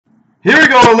Here we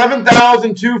go,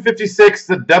 11,256,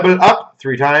 the double up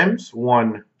 3 times.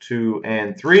 1, 2,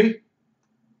 and 3.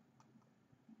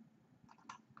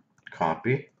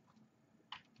 Copy.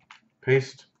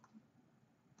 Paste.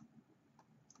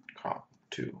 Copy.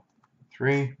 2,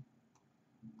 3.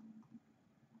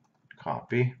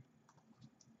 Copy.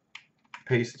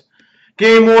 Paste.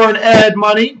 Game worn Ed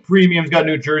Money. Premium's got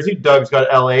New Jersey. Doug's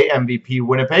got LA. MVP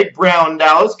Winnipeg. Brown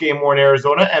Dallas. Game worn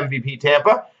Arizona. MVP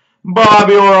Tampa.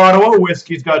 Bobby Orr Ottawa.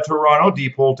 Whiskey's got Toronto.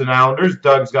 Deep Holton Islanders.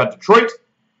 Doug's got Detroit.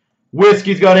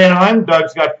 Whiskey's got Anaheim.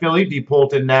 Doug's got Philly. Deep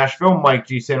Holton Nashville. Mike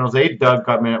G San Jose. Doug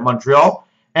got Montreal.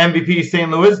 MVP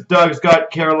St. Louis. Doug's got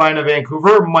Carolina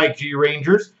Vancouver. Mike G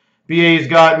Rangers. BA's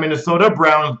got Minnesota.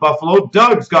 Browns Buffalo.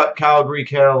 Doug's got Calgary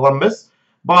Columbus.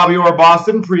 Bobby Orr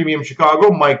Boston. Premium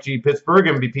Chicago. Mike G Pittsburgh.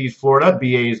 MVP's Florida.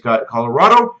 BA's got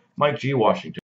Colorado. Mike G Washington.